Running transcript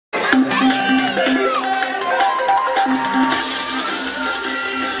Weighing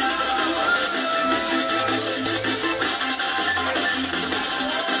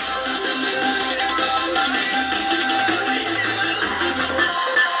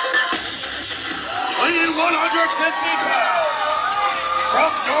 150 pounds, from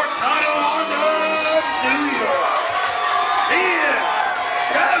North Carolina, New York, he is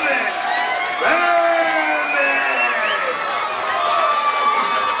Keivn.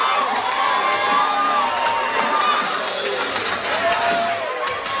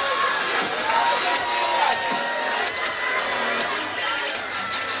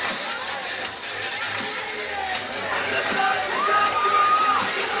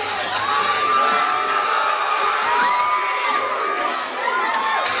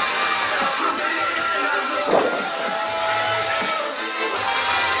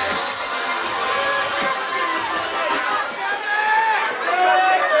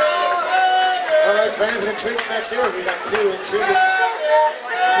 Fans, an intriguing match here. We got two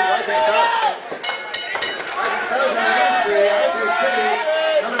rising stars in the industry. Edge City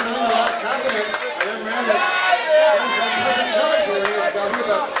coming home with a lot of confidence. A young man that hasn't shown it here. He is talking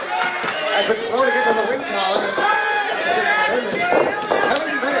about has been slow to get to the win column. And this is famous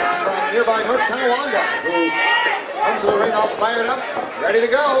Keivn Bennett from nearby North Tonawanda, who comes to the ring all fired up, ready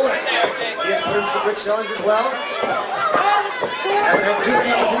to go. He has put in some good showings as well. Haven't had too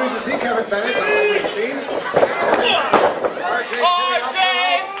many opportunities to see Keivn Bennett, but what we've seen. RJ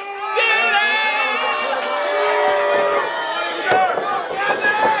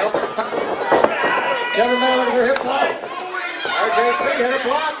Keivn Bennett looking for a hip toss. RJ City hit a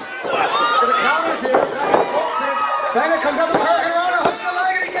block. Look at the counters here. Bennett comes up with a hurricane around, hooks the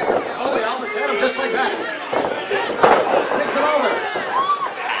leg, and he gets it. Oh, he almost hit him just like that. Takes it over.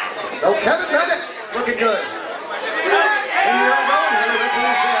 So Keivn Bennett looking good.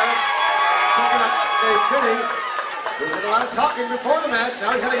 City. He did a lot of talking before the match.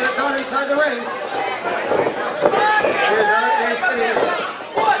 Now he's got to get it done inside the ring. Here's RJ City.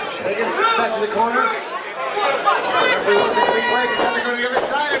 Taking it back to the corner. Referee wants a clean break. It's time to go to the other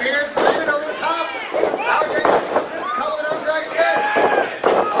side. And here's Bennett over the top. RJ City comes in. It's covered on Dragon Bed.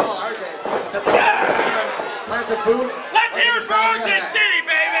 Oh, RJ. Steps up. Plants a boot. Let's hear it for RJ City,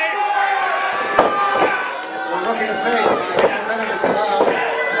 baby! We're looking to stay. Bennett is tough.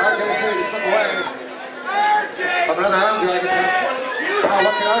 RJ City slip away. From another arm drag attempt. Now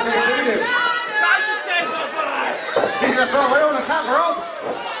what can RJ City do? He's going to throw away on the top rope.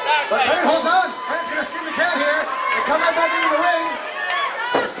 But Bennett holds on. Bennett's going to skin the cat here and come right back into the ring.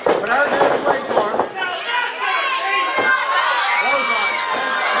 But RJ is waiting for him. Clothesline.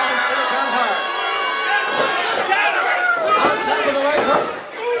 Sends Keivn Bennett down hard. On top of the leg hook.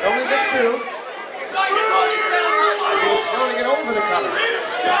 Only gets two. He's slow to get over the cover.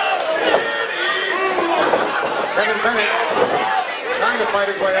 Keivn Bennett trying to fight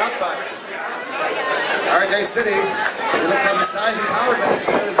his way up, but RJ City, he looks to have the size and power advantage.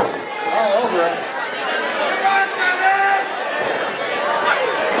 He is all over him.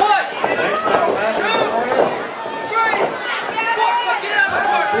 Thanks to the back in the corner.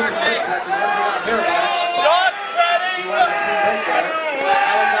 Boots and midsection, once he got a pair about it. She wanted to keep right there.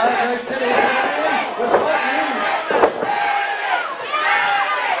 Now it's RJ City with both knees.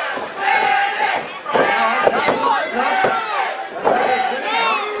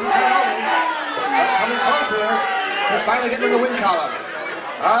 Finally getting in the win column.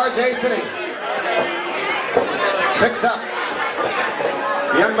 RJ City picks up.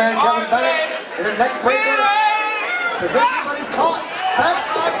 The young man Keivn Bennett in a neck breaker position, but he's caught.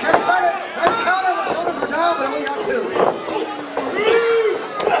 Backside, Keivn Bennett. Nice counter. The shoulders were down, but only got two. You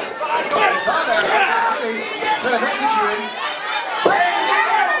saw that. RJ City, instead of executing,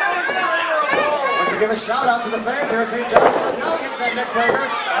 wants to give a shout out to the fans here at St. John's. Now he gets that neck breaker.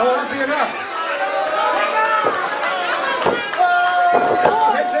 That will not be enough.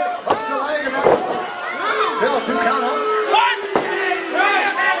 Hits it, hooks the leg, and then Bill, 2 count out. What?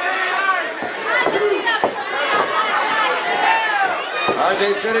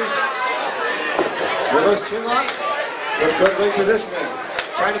 RJ City, reverse chin lock with good leg positioning,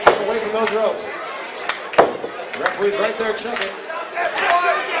 trying to keep away from those ropes. The referee's right there checking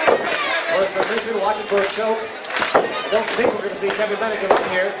for a submission, watching for a choke. I don't think we're going to see Keivn Bennett give up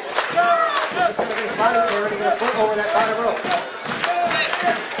here. This is going to be his body tear and get a foot over that bottom rope.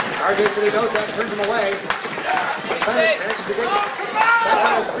 RJ City knows that, turns him away. Bennett manages to get back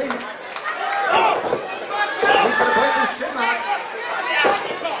on his feet. He's going to break his chin lock.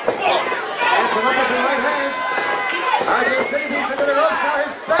 And Columbus in right hands. RJ City beats into the ropes. Now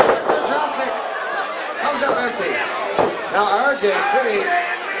here's back with a drop kick. Comes up empty. Now RJ City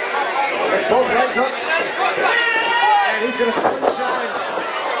looks up. And he's going to slingshot him.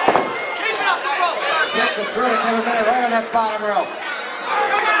 Gets the throw to Keivn Bennett right on that bottom row.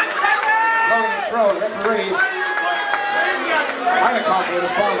 Blowing the throw, referee. Might have called for a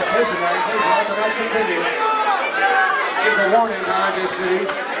disqualification there. He says let the match continue. Gives a warning to RJ City.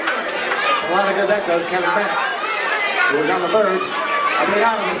 A lot of good that does, Keivn Bennett, who was on the verge of being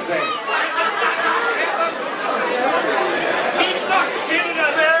out of this thing.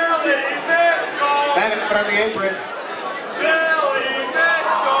 Bennett put on the apron.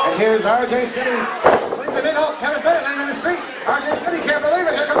 And here's RJ City. Slings him in. Oh, Keivn Bennett lands on his feet. RJ City can't believe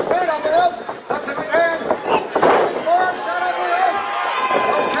it. Here comes Bennett off the ropes. Ducks him again. Forearm shot off the ropes.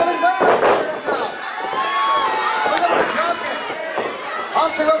 So Keivn Bennett up now. Look at him drop it.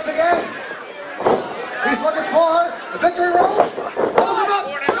 Off the ropes again. He's looking for the victory roll. Rolls him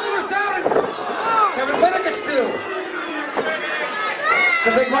up. Shoulders down. And Keivn Bennett gets two.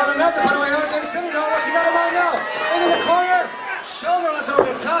 Could take more than that to put away RJ City, though. What's he got in mind now? Into the corner. Shoulder left over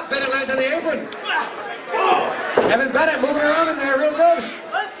the top. Bennett lands on the apron. Keivn Bennett moving around in there real good.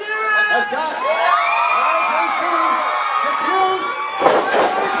 Let's hear it. That's got it.